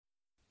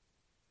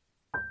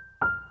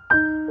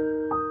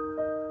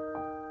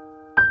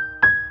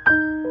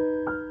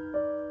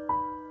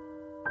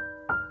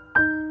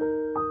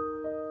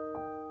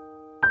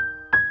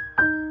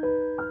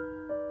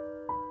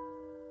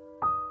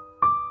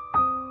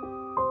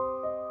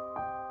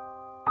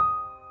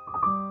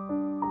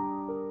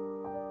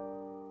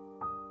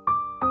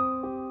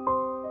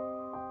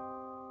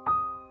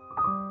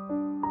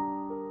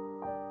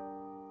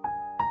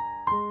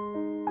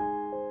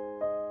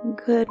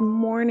Good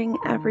morning,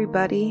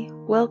 everybody.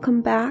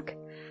 Welcome back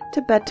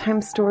to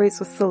Bedtime Stories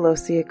with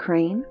Celosia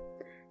Crane,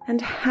 and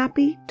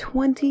happy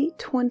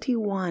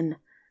 2021.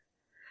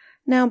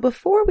 Now,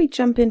 before we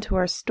jump into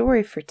our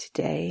story for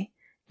today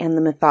and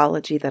the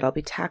mythology that I'll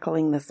be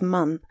tackling this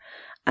month,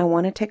 I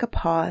want to take a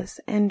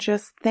pause and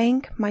just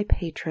thank my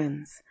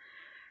patrons.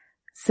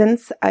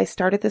 Since I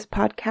started this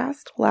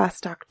podcast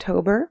last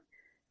October,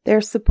 their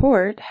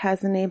support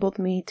has enabled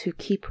me to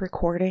keep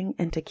recording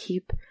and to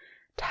keep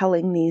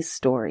telling these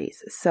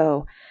stories.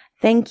 So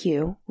thank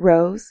you,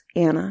 Rose,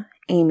 Anna,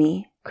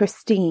 Amy,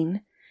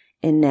 Christine,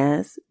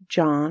 Inez,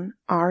 John,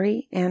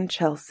 Ari, and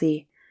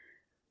Chelsea.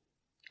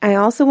 I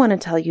also want to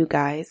tell you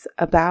guys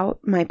about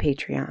my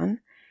Patreon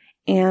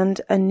and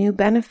a new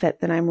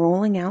benefit that I'm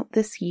rolling out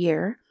this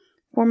year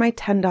for my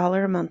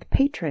 $10 a month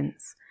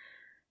patrons.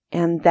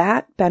 And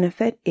that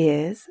benefit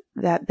is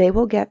that they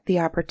will get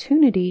the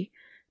opportunity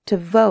to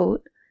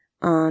vote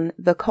on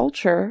the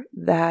culture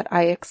that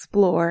I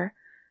explore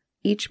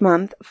each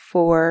month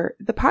for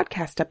the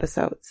podcast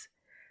episodes.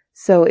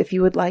 So if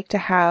you would like to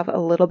have a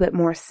little bit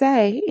more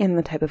say in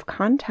the type of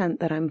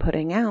content that I'm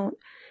putting out,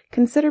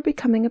 consider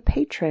becoming a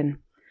patron.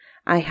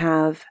 I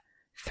have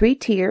 3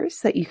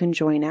 tiers that you can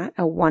join at: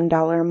 a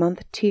 $1 a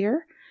month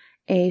tier,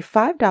 a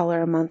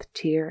 $5 a month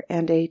tier,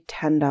 and a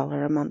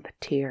 $10 a month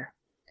tier.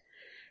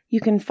 You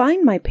can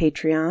find my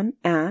Patreon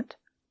at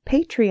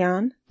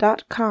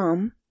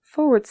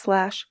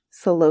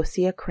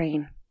patreon.com/Celosia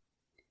Crane.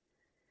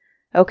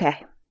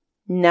 Okay.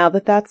 Now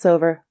that that's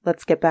over,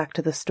 let's get back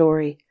to the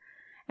story.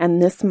 And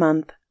this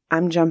month,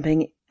 I'm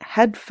jumping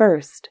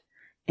headfirst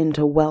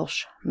into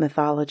Welsh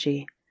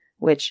mythology,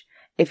 which,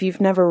 if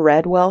you've never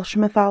read Welsh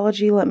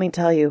mythology, let me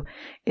tell you,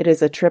 it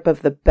is a trip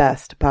of the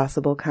best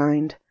possible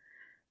kind.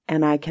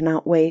 And I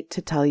cannot wait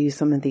to tell you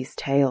some of these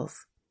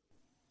tales.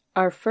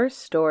 Our first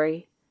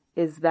story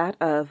is that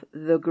of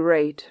the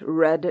Great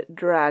Red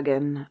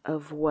Dragon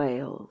of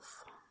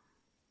Wales.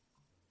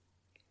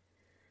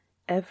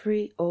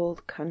 Every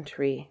old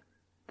country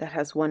that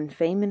has won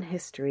fame in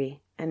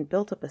history and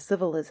built up a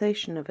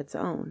civilization of its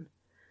own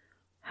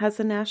has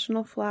a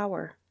national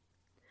flower.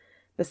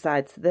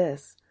 Besides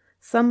this,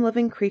 some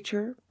living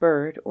creature,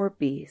 bird, or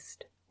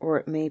beast, or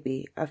it may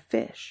be a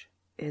fish,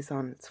 is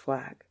on its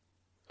flag.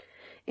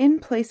 In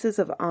places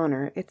of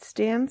honor, it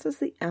stands as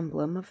the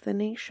emblem of the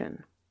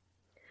nation,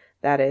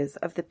 that is,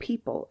 of the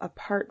people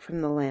apart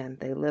from the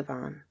land they live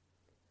on.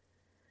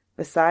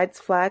 Besides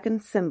flag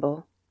and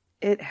symbol,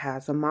 it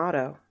has a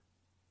motto.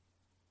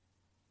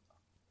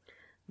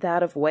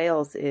 That of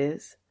Wales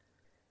is,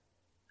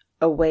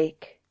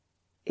 "Awake,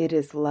 it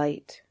is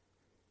light."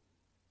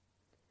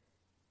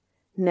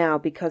 Now,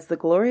 because the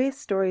glorious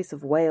stories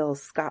of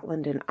Wales,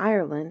 Scotland, and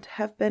Ireland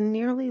have been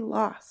nearly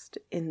lost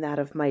in that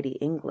of mighty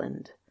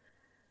England,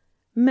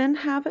 men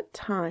have at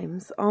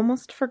times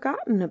almost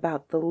forgotten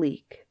about the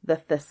leek, the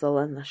thistle,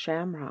 and the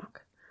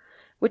shamrock,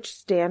 which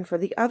stand for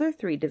the other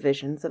 3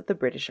 divisions of the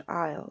British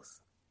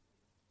Isles.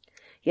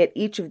 Yet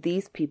each of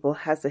these people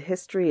has a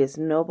history as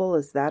noble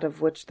as that of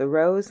which the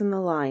rose and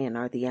the lion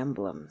are the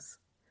emblems.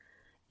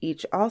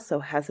 Each also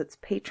has its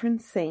patron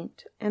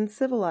saint and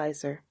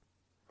civilizer.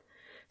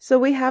 So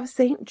we have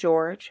St.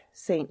 George,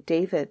 St.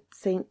 David,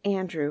 St.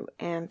 Andrew,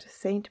 and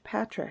St.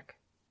 Patrick.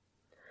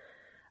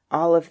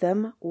 All of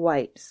them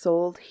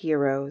white-souled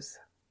heroes.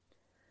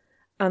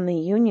 On the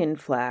Union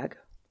flag,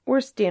 or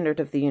standard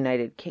of the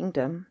United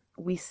Kingdom,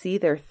 we see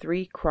their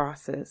 3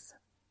 crosses.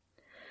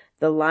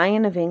 The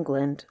Lion of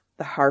England,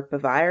 the Harp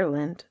of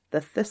Ireland,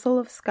 the Thistle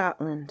of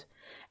Scotland,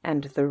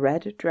 and the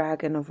Red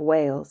Dragon of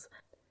Wales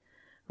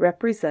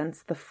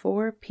represents the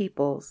 4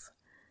 peoples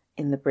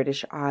in the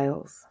British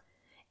Isles,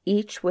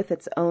 each with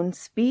its own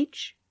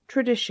speech,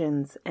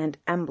 traditions, and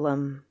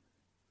emblem,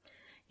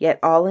 yet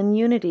all in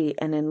unity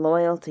and in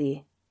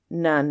loyalty,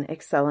 none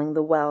excelling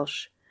the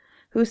Welsh,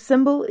 whose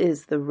symbol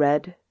is the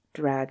Red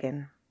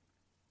Dragon.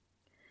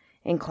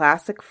 In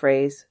classic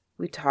phrase,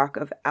 we talk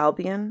of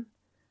Albion,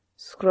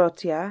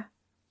 Scotia,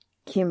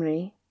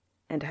 Cymru,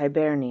 and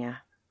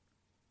Hibernia.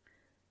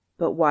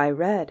 But why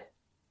red?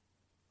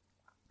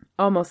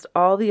 Almost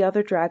all the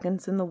other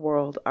dragons in the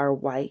world are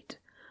white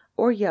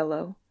or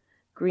yellow,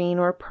 green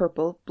or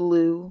purple,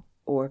 blue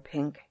or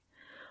pink.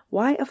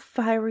 Why a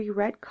fiery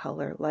red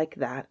color like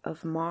that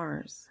of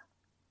Mars?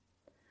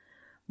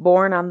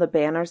 Born on the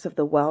banners of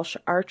the Welsh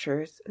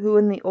archers who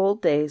in the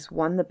old days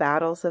won the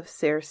battles of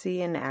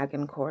Cercy and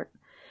Agincourt,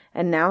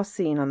 and now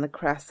seen on the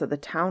crests of the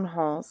town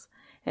halls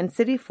and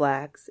city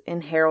flags, in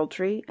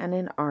heraldry and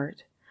in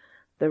art,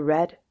 the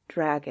Red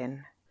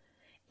Dragon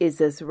is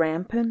as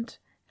rampant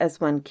as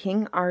when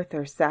King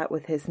Arthur sat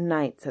with his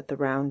knights at the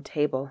Round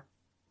Table.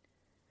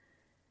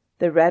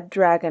 The Red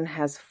Dragon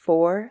has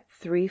 4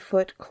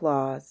 3-foot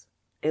claws,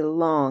 a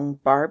long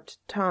barbed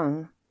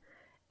tongue,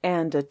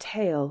 and a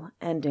tail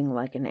ending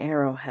like an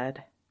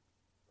arrowhead.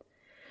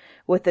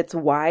 With its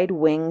wide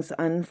wings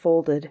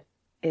unfolded,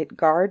 it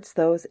guards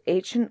those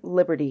ancient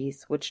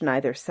liberties which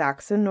neither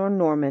Saxon nor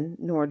Norman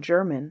nor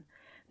German,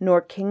 nor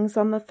kings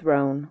on the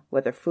throne,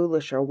 whether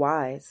foolish or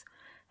wise,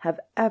 have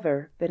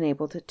ever been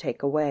able to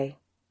take away.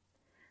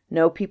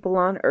 No people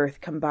on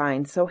earth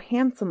combine so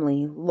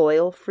handsomely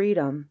loyal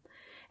freedom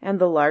and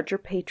the larger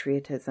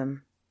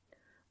patriotism,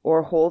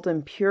 or hold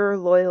in pure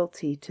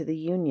loyalty to the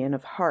union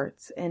of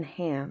hearts and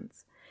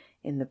hands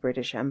in the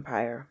British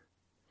Empire,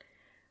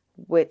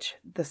 which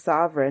the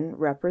sovereign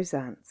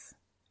represents,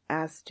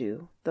 as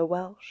do the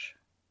Welsh.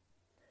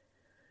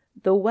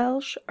 The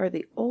Welsh are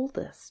the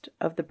oldest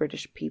of the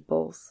British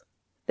peoples.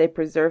 They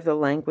preserve the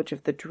language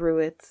of the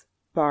Druids,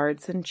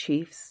 bards, and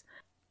chiefs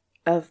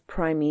of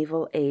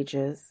primeval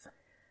ages,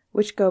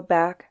 which go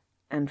back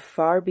and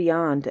far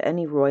beyond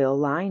any royal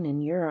line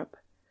in Europe,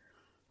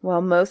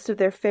 while most of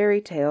their fairy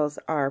tales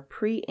are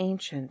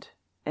pre-ancient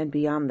and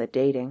beyond the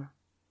dating.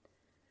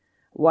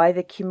 Why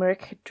the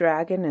Cymric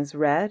dragon is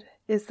red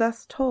is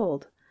thus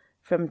told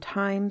from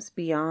times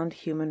beyond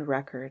human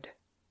record.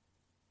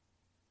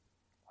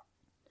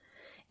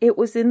 It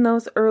was in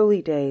those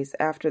early days,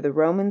 after the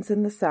Romans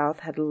in the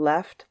south had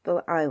left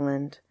the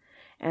island,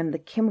 and the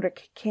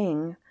Cymric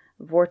king,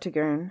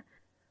 Vortigern,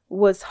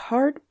 was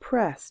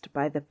hard-pressed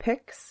by the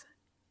Picts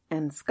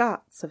and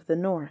Scots of the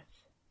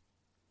north.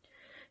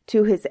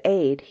 To his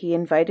aid he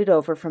invited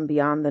over from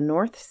beyond the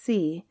North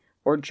Sea,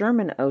 or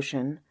German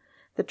Ocean,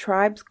 the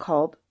tribes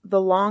called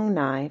the Long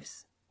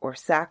Knives, or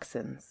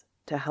Saxons,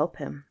 to help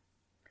him.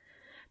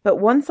 But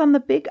once on the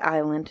big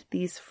island,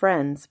 these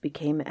friends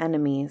became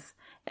enemies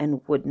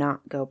and would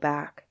not go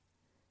back.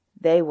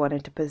 They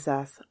wanted to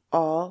possess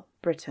all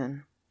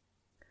Britain.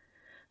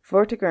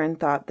 Vortigern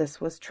thought this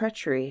was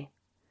treachery.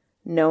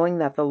 Knowing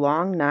that the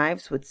Long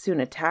Knives would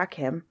soon attack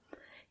him,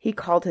 he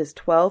called his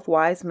 12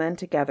 wise men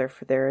together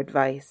for their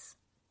advice.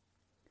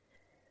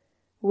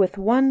 With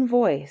one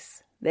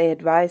voice, they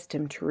advised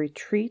him to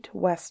retreat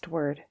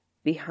westward,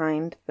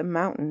 behind the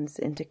mountains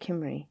into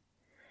Cymru.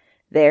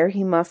 There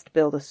he must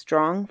build a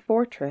strong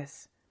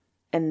fortress,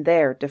 and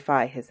there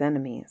defy his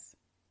enemies.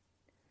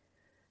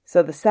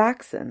 So the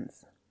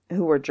Saxons,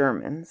 who were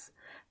Germans,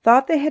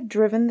 thought they had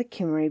driven the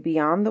Cymry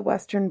beyond the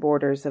western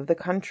borders of the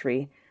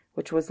country,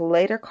 which was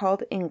later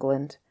called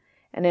England,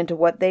 and into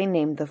what they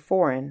named the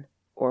foreign,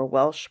 or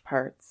Welsh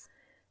parts.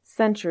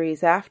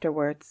 Centuries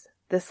afterwards,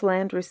 this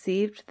land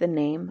received the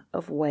name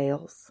of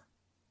Wales.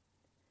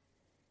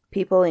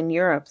 People in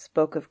Europe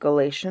spoke of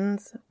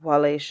Galatians,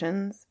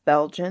 Wallachans,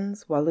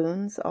 Belgians,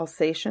 Walloons,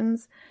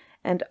 Alsatians,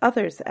 and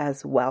others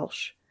as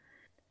Welsh.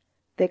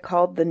 They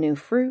called the new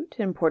fruit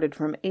imported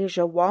from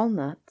Asia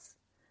walnuts,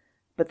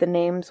 but the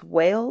names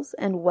Wales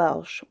and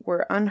Welsh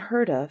were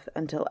unheard of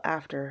until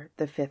after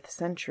the 5th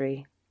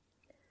century.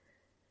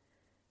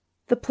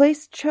 The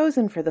place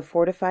chosen for the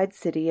fortified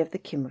city of the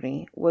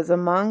Cymry was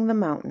among the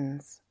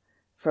mountains.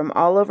 From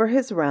all over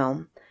his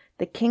realm,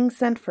 the king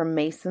sent for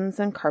masons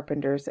and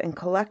carpenters and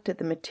collected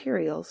the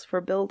materials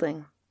for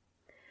building.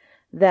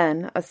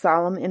 Then a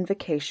solemn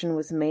invocation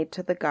was made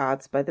to the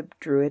gods by the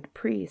Druid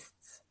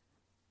priests.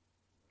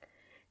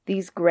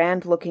 These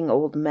grand-looking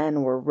old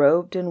men were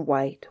robed in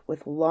white,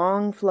 with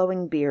long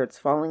flowing beards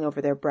falling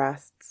over their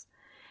breasts,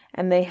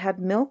 and they had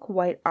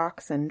milk-white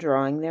oxen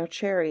drawing their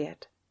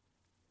chariot.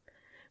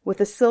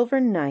 With a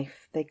silver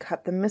knife they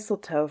cut the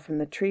mistletoe from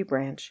the tree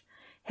branch,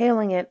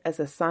 hailing it as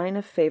a sign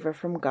of favor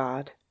from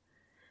God.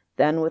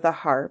 Then with a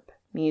harp,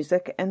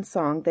 music, and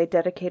song they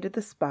dedicated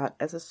the spot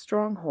as a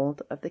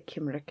stronghold of the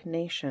Cymric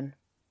nation.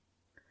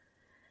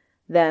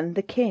 Then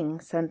the king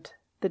sent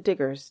the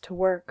diggers to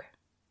work.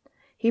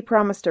 He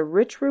promised a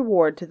rich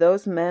reward to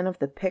those men of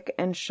the pick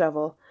and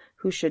shovel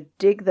who should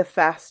dig the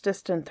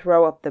fastest and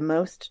throw up the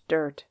most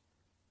dirt,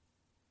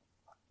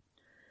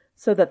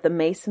 so that the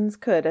masons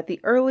could, at the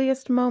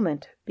earliest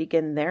moment,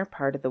 begin their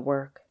part of the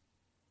work.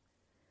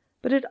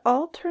 But it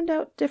all turned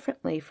out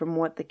differently from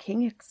what the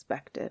king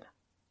expected.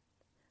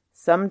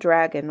 Some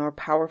dragon or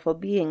powerful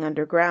being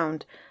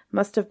underground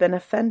must have been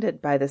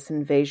offended by this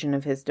invasion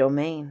of his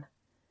domain,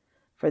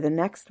 for the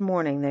next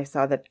morning they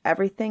saw that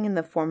everything in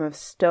the form of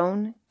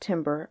stone,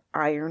 timber,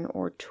 iron,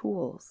 or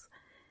tools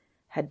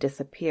had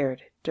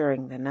disappeared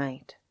during the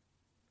night.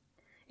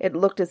 It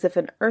looked as if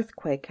an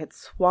earthquake had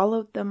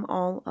swallowed them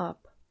all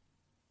up.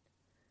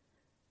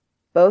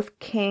 Both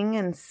king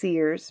and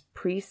seers,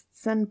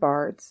 priests and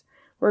bards,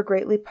 were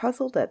greatly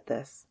puzzled at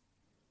this.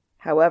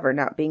 However,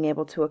 not being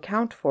able to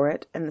account for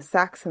it, and the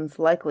Saxons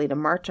likely to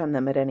march on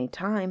them at any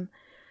time,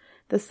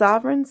 the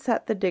sovereign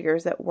set the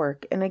diggers at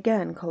work and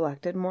again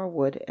collected more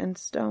wood and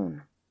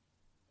stone.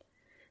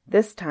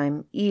 This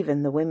time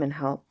even the women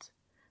helped,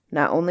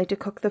 not only to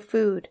cook the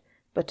food,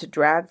 but to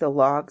drag the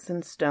logs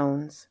and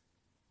stones.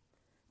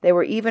 They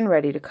were even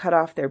ready to cut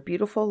off their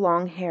beautiful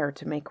long hair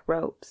to make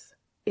ropes,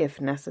 if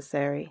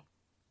necessary.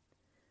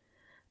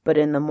 But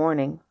in the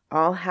morning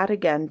all had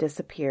again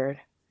disappeared,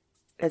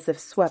 as if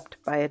swept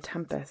by a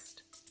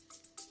tempest.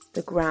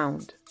 The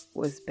ground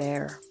was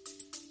bare.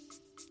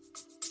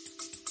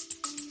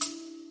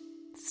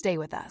 Stay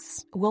with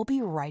us. We'll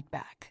be right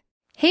back.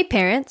 Hey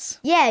parents.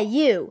 Yeah,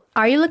 you.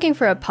 Are you looking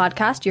for a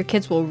podcast your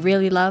kids will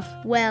really love?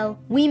 Well,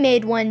 we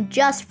made one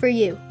just for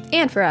you.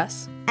 And for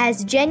us.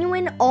 As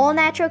genuine,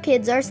 all-natural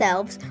kids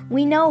ourselves,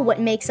 we know what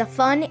makes a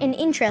fun and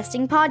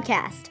interesting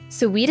podcast.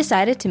 So we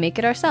decided to make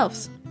it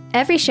ourselves.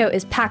 Every show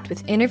is packed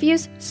with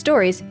interviews,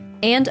 stories,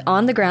 and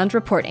on-the-ground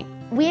reporting.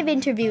 We have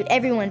interviewed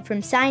everyone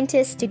from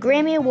scientists to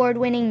Grammy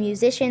Award-winning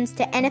musicians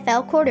to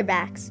NFL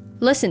quarterbacks.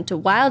 Listen to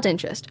Wild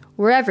Interest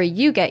wherever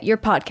you get your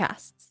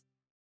podcasts.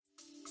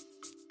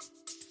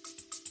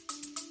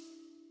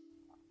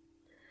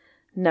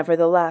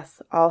 Nevertheless,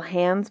 all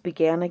hands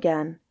began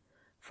again,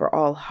 for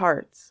all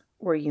hearts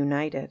were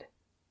united.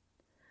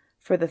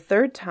 For the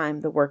third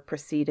time the work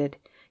proceeded,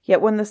 yet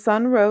when the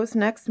sun rose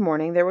next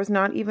morning there was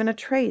not even a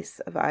trace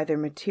of either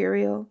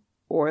material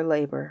or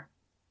labor.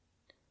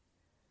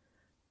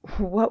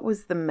 What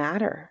was the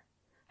matter?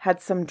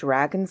 Had some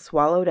dragon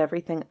swallowed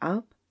everything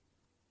up?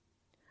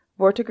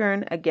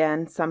 Vortigern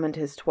again summoned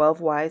his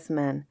 12 wise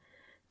men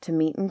to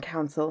meet in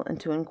council and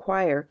to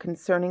inquire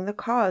concerning the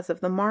cause of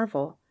the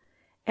marvel,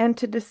 and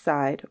to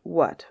decide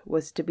what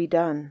was to be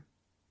done.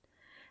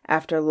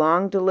 After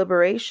long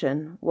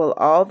deliberation, while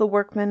all the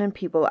workmen and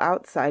people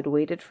outside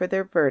waited for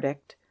their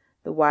verdict,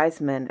 the wise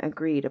men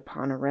agreed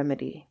upon a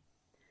remedy.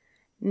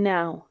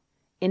 Now,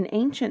 in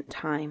ancient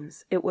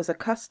times, it was a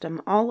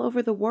custom all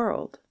over the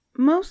world,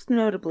 most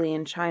notably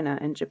in China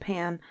and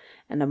Japan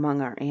and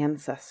among our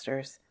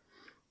ancestors,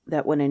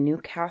 that when a new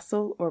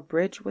castle or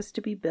bridge was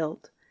to be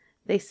built,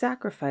 they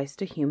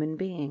sacrificed a human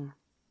being.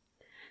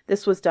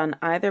 This was done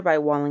either by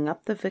walling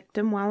up the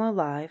victim while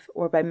alive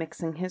or by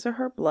mixing his or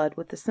her blood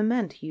with the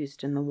cement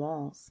used in the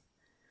walls.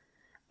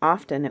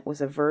 Often it was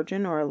a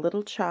virgin or a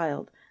little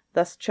child,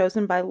 thus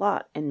chosen by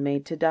lot and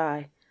made to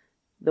die,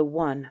 the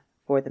one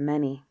for the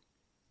many.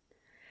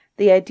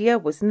 The idea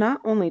was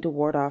not only to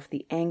ward off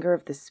the anger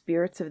of the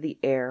spirits of the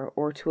air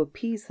or to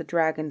appease the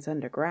dragons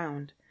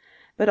underground,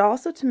 but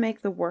also to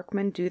make the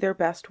workmen do their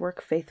best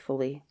work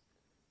faithfully,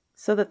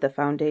 so that the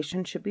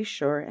foundation should be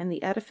sure and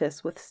the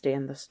edifice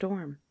withstand the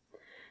storm,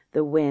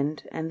 the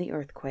wind, and the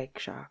earthquake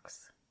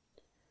shocks.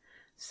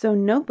 So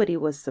nobody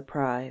was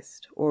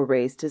surprised, or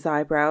raised his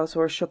eyebrows,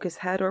 or shook his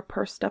head, or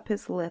pursed up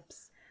his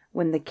lips,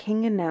 when the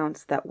king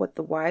announced that what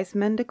the wise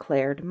men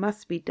declared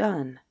must be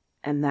done,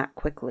 and that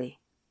quickly.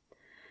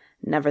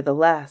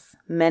 Nevertheless,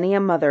 many a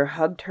mother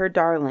hugged her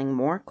darling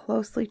more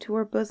closely to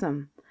her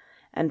bosom,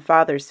 and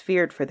fathers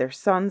feared for their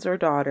sons or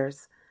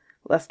daughters,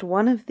 lest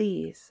one of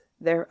these,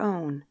 their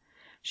own,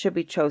 should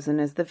be chosen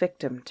as the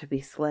victim to be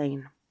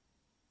slain.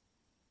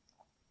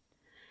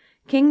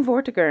 King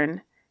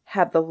Vortigern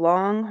had the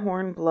long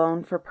horn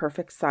blown for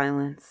perfect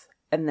silence,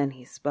 and then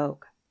he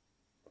spoke.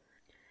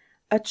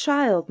 A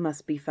child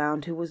must be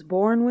found who was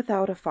born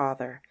without a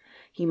father.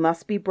 He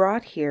must be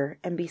brought here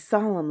and be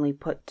solemnly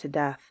put to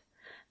death.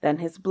 Then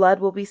his blood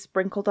will be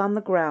sprinkled on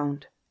the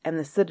ground, and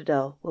the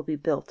citadel will be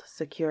built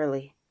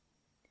securely.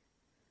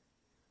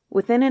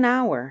 Within an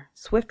hour,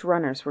 swift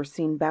runners were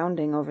seen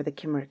bounding over the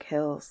Cymric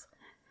hills.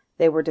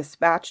 They were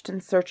dispatched in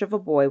search of a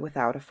boy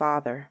without a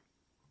father,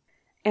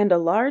 and a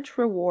large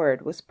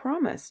reward was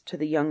promised to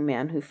the young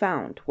man who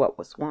found what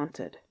was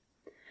wanted.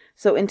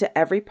 So into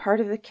every part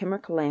of the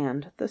Cymric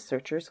land the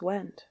searchers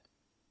went.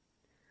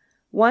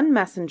 One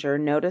messenger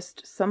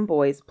noticed some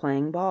boys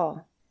playing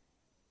ball.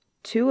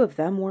 2 of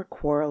them were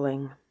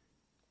quarreling.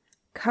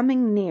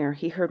 Coming near,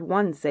 he heard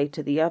one say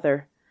to the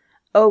other,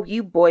 "Oh,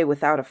 you boy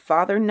without a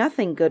father,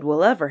 nothing good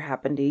will ever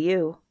happen to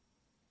you."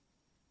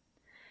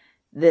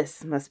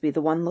 "This must be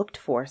the one looked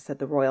for," said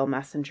the royal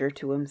messenger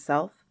to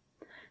himself.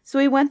 So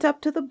he went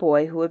up to the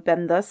boy who had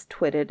been thus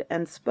twitted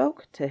and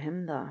spoke to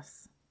him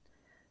thus.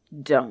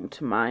 "Don't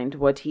mind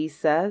what he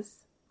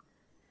says."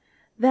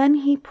 Then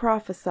he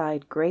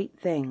prophesied great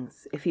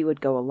things if he would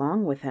go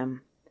along with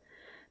him.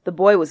 The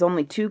boy was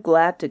only too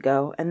glad to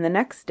go, and the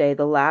next day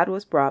the lad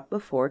was brought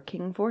before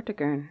King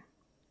Vortigern.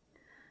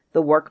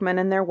 The workmen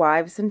and their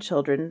wives and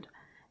children,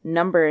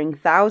 numbering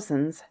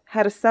thousands,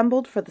 had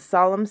assembled for the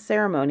solemn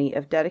ceremony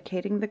of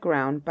dedicating the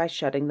ground by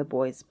shedding the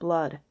boy's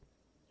blood.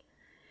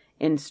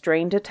 In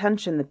strained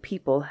attention the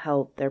people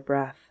held their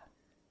breath.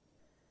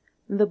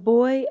 The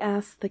boy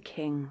asked the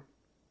king,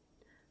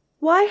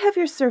 "Why have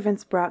your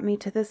servants brought me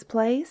to this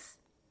place?"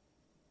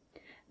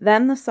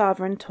 Then the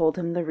sovereign told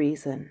him the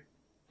reason,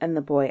 and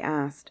the boy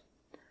asked,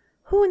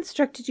 "Who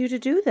instructed you to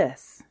do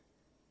this?"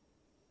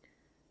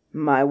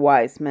 "My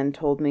wise men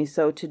told me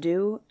so to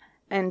do,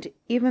 and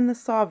even the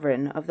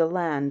sovereign of the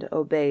land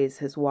obeys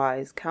his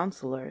wise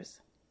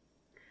counselors."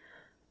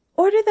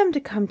 "Order them to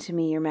come to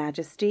me, your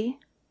majesty,"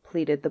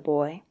 pleaded the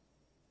boy.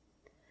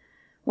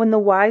 When the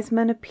wise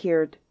men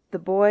appeared, the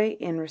boy,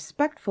 in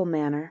respectful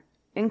manner,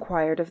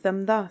 inquired of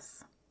them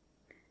thus,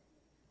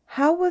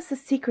 "How was the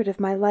secret of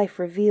my life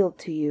revealed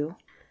to you?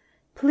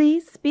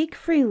 Please speak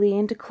freely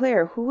and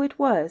declare who it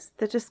was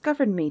that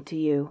discovered me to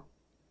you."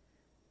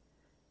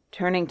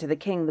 Turning to the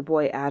king, the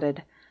boy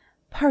added,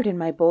 "Pardon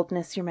my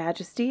boldness, your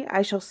majesty.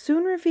 I shall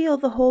soon reveal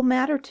the whole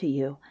matter to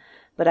you,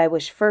 but I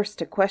wish first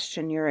to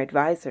question your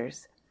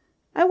advisers.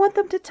 I want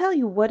them to tell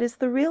you what is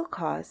the real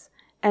cause,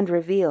 and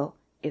reveal,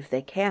 if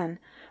they can,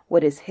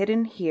 what is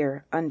hidden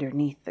here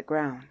underneath the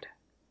ground."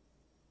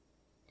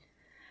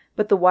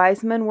 But the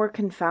wise men were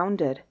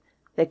confounded.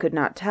 They could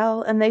not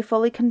tell, and they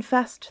fully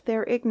confessed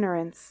their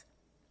ignorance.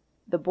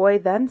 The boy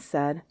then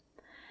said,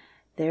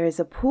 There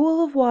is a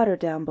pool of water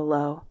down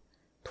below.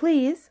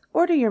 Please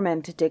order your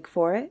men to dig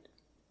for it."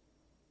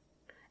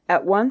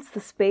 At once the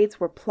spades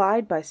were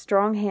plied by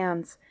strong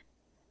hands,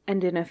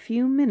 and in a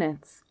few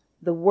minutes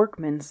the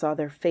workmen saw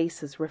their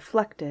faces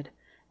reflected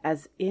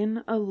as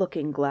in a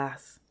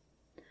looking-glass.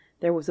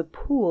 There was a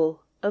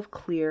pool of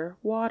clear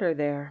water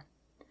there.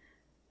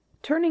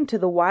 Turning to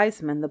the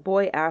wise men, the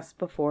boy asked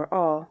before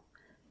all,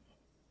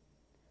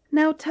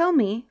 "Now tell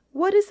me,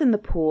 what is in the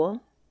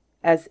pool?"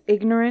 As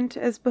ignorant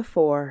as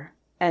before,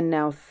 and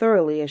now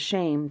thoroughly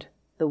ashamed,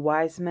 the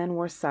wise men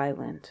were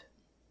silent.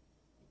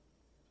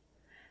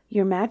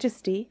 "Your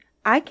Majesty,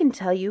 I can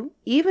tell you,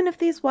 even if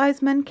these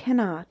wise men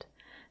cannot.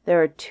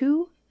 There are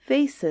 2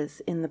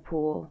 vases in the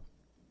pool."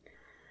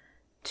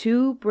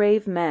 2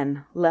 brave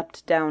men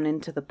leapt down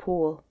into the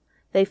pool.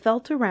 They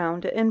felt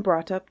around and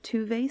brought up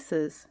 2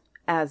 vases,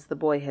 as the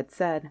boy had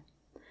said.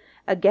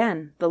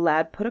 Again the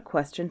lad put a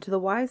question to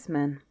the wise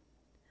men.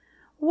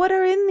 "What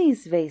are in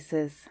these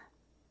vases?"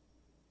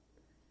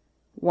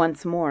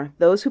 Once more,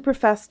 those who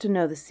professed to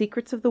know the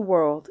secrets of the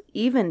world,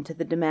 even to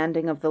the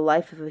demanding of the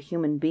life of a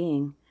human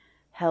being,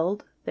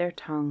 held their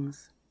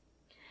tongues.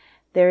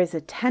 "There is a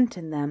tent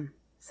in them,"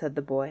 said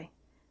the boy.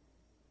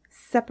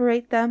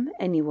 "Separate them,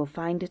 and you will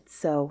find it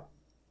so."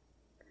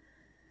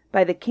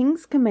 By the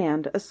king's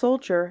command, a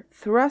soldier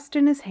thrust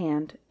in his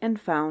hand and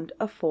found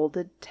a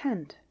folded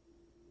tent.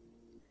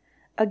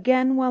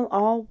 Again, while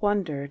all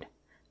wondered,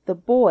 the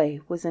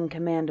boy was in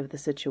command of the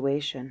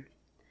situation.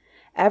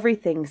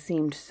 Everything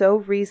seemed so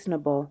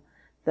reasonable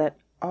that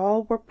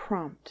all were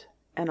prompt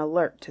and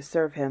alert to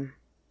serve him.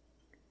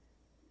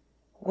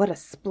 "What a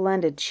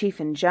splendid chief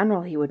and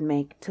general he would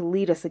make to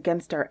lead us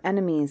against our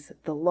enemies,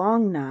 the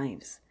Long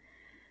Knives,"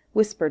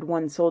 whispered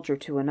one soldier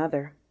to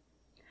another.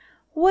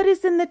 "What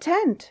is in the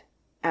tent?"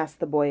 asked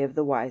the boy of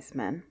the wise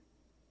men.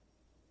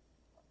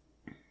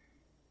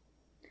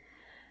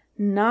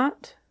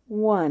 Not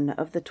one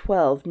of the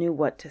 12 knew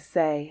what to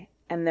say,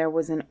 and there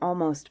was an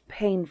almost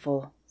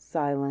painful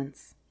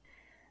silence.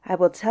 "I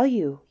will tell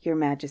you, Your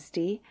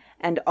Majesty,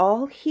 and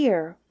all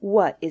hear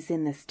what is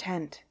in this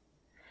tent.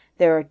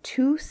 There are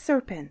 2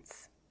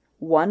 serpents,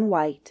 one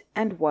white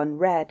and one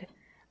red.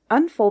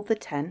 Unfold the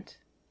tent."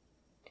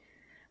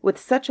 With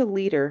such a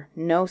leader,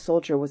 no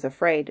soldier was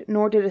afraid,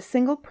 nor did a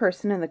single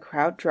person in the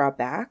crowd draw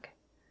back.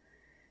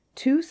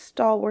 2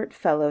 stalwart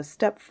fellows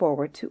stepped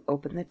forward to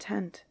open the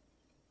tent.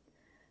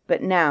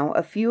 But now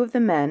a few of the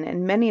men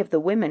and many of the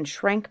women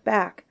shrank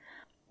back,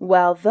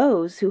 while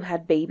those who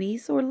had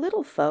babies or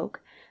little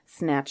folk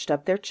snatched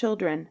up their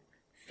children,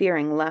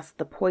 fearing lest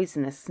the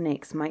poisonous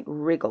snakes might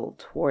wriggle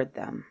toward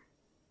them.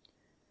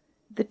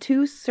 The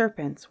 2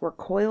 serpents were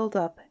coiled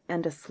up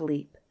and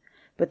asleep,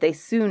 but they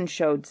soon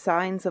showed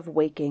signs of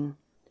waking,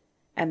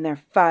 and their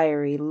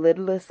fiery,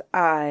 lidless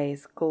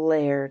eyes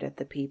glared at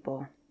the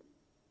people.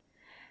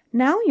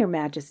 "Now, Your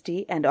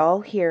Majesty, and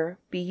all here,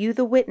 be you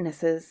the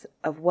witnesses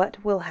of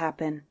what will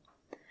happen.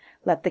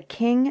 Let the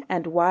king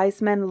and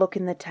wise men look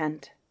in the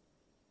tent."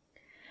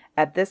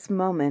 At this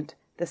moment,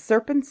 the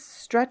serpents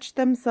stretched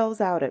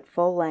themselves out at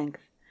full length,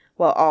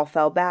 while all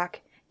fell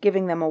back,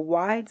 giving them a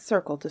wide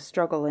circle to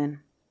struggle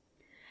in.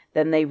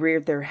 Then they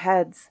reared their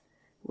heads.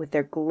 With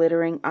their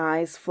glittering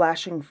eyes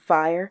flashing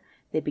fire,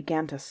 they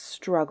began to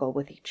struggle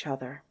with each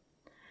other.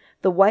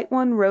 The white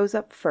one rose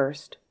up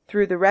first,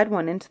 threw the red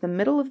one into the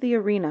middle of the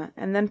arena,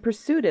 and then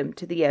pursued him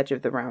to the edge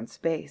of the round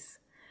space.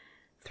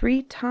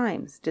 3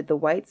 times did the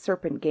white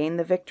serpent gain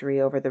the victory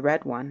over the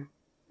red one.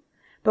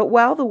 But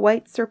while the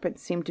white serpent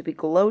seemed to be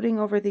gloating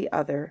over the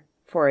other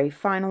for a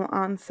final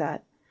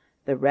onset,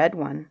 the red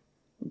one,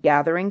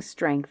 gathering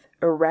strength,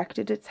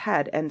 erected its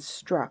head and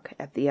struck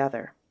at the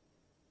other.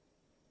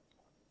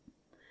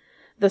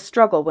 The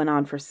struggle went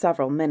on for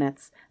several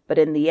minutes, but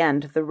in the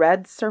end the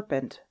red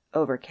serpent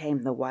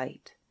overcame the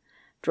white,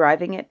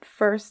 driving it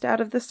first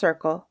out of the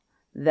circle,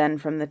 then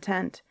from the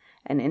tent,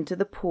 and into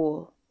the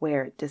pool,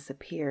 where it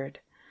disappeared,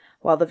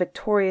 while the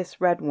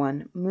victorious red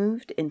one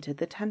moved into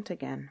the tent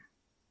again.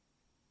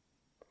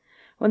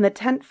 When the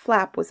tent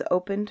flap was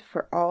opened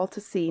for all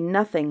to see,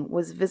 nothing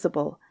was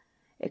visible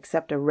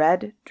except a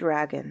red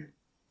dragon.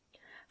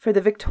 For the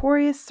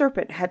victorious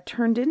serpent had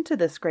turned into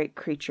this great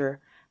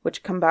creature,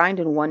 which combined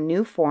in one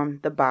new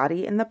form the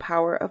body and the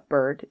power of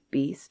bird,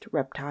 beast,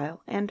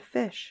 reptile, and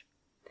fish.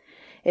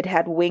 It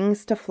had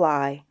wings to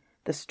fly,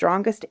 the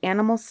strongest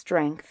animal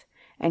strength,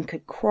 and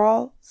could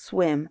crawl,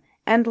 swim,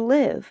 and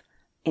live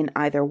in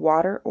either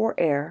water or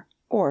air,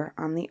 or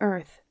on the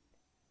earth.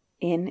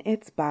 In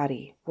its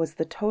body was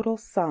the total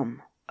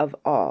sum of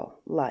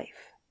all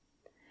life.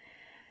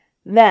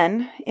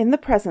 Then, in the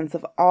presence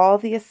of all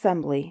the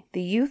assembly,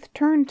 the youth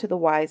turned to the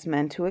wise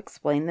men to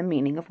explain the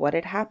meaning of what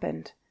had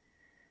happened.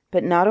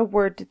 But not a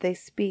word did they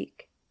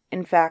speak.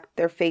 In fact,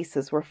 their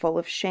faces were full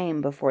of shame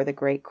before the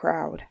great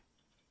crowd.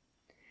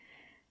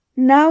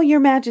 "Now, Your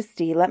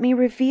Majesty, let me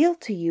reveal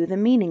to you the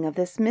meaning of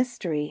this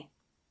mystery."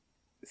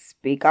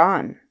 "Speak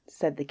on,"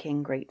 said the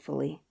king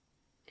gratefully.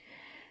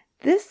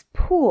 "This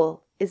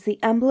pool is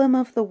the emblem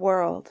of the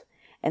world,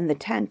 and the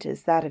tent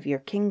is that of your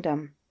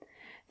kingdom.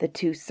 The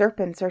 2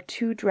 serpents are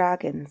 2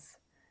 dragons.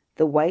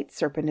 The white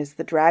serpent is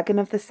the dragon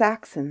of the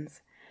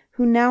Saxons,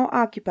 who now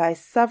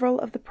occupies several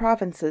of the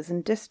provinces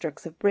and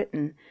districts of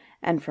Britain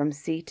and from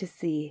sea to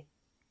sea.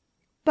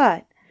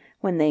 But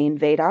when they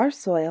invade our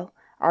soil,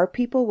 our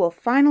people will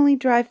finally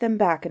drive them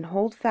back and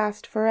hold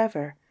fast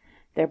forever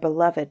their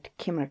beloved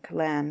Cymric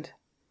land.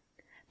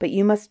 But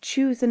you must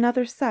choose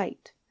another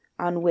site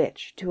on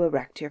which to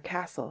erect your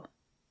castle.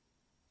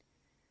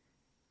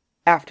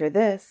 After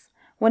this,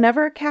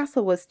 whenever a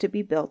castle was to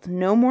be built,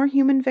 no more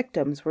human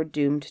victims were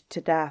doomed to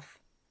death.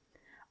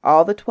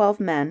 All the 12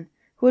 men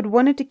who had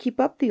wanted to keep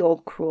up the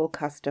old cruel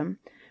custom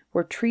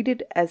were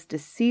treated as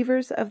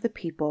deceivers of the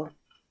people.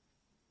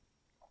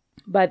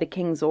 By the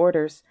king's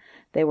orders,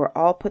 they were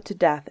all put to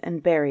death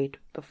and buried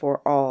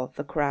before all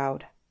the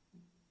crowd.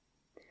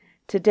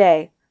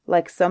 Today,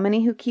 like so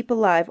many who keep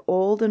alive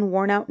old and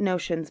worn-out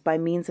notions by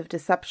means of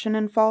deception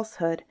and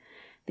falsehood,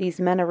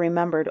 these men are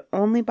remembered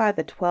only by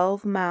the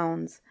 12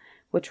 mounds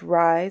which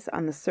rise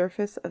on the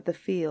surface of the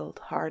field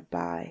hard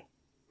by.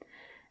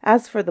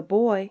 As for the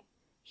boy,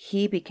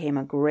 he became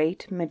a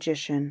great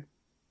magician,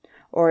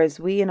 or as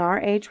we in our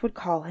age would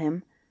call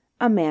him,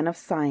 a man of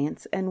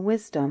science and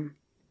wisdom,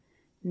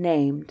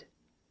 named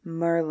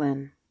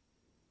Merlin.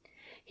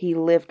 He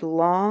lived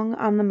long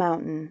on the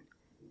mountain,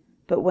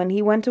 but when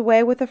he went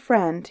away with a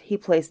friend, he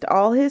placed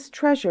all his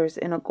treasures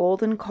in a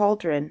golden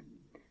cauldron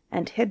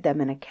and hid them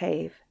in a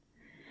cave.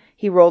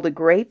 He rolled a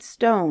great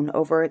stone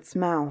over its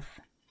mouth.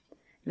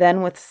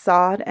 Then with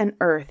sod and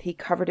earth he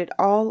covered it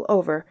all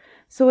over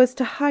so as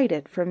to hide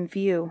it from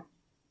view.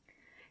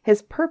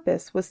 His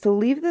purpose was to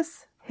leave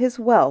his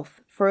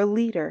wealth for a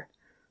leader,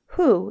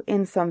 who,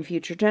 in some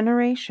future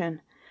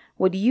generation,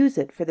 would use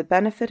it for the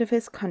benefit of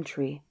his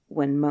country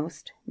when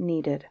most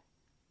needed.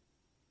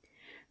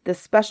 This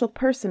special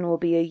person will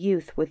be a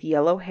youth with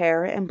yellow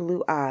hair and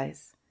blue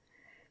eyes.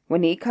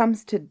 When he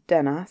comes to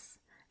Denas,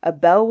 a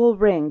bell will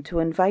ring to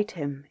invite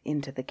him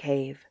into the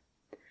cave.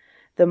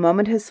 The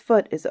moment his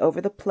foot is over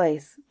the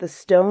place, the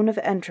stone of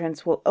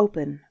entrance will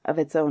open of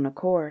its own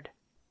accord.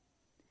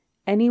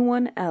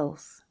 Anyone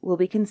else will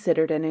be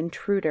considered an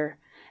intruder,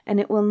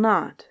 and it will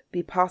not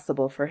be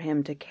possible for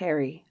him to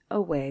carry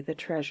away the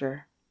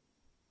treasure.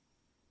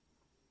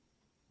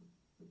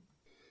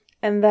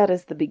 And that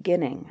is the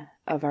beginning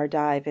of our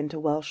dive into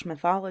Welsh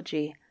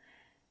mythology.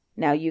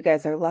 Now you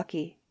guys are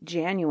lucky.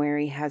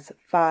 January has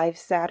 5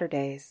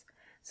 Saturdays,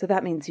 so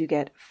that means you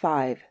get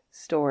 5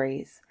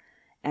 stories,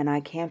 and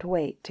I can't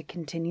wait to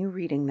continue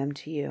reading them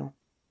to you.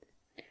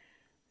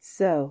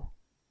 So,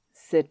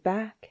 sit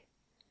back,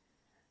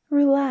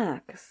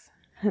 relax,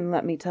 and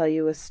let me tell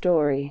you a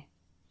story.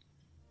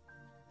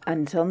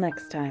 Until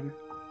next time.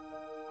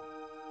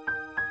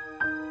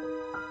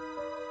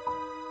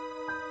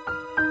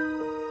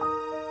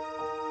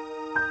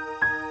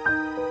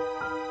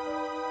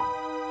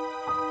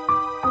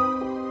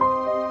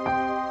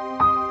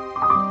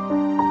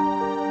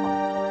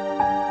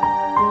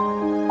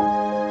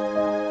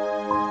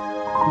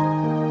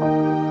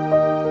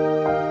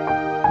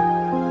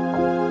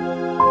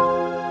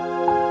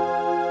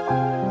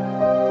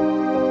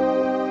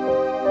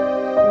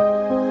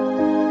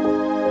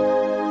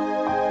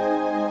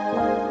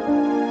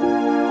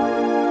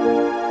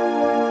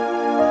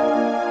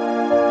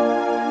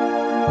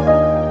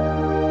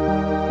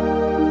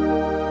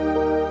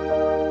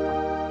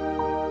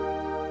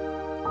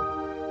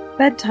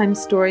 Bedtime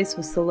Stories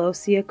with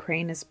Celosia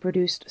Crane is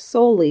produced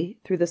solely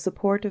through the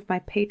support of my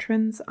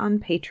patrons on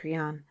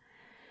Patreon.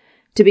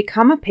 To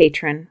become a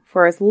patron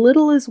for as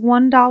little as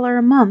 $1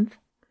 a month,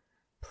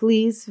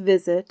 please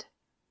visit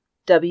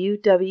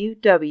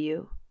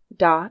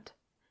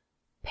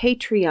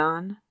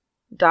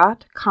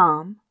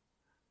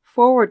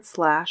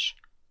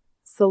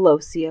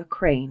www.patreon.com/Celosia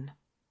Crane.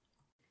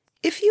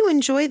 If you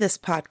enjoy this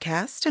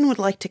podcast and would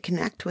like to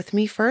connect with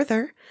me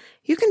further,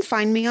 you can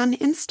find me on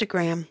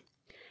Instagram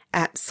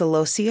at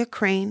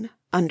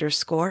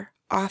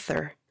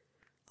CelosiaCrane_author.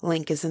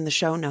 Link is in the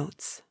show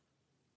notes.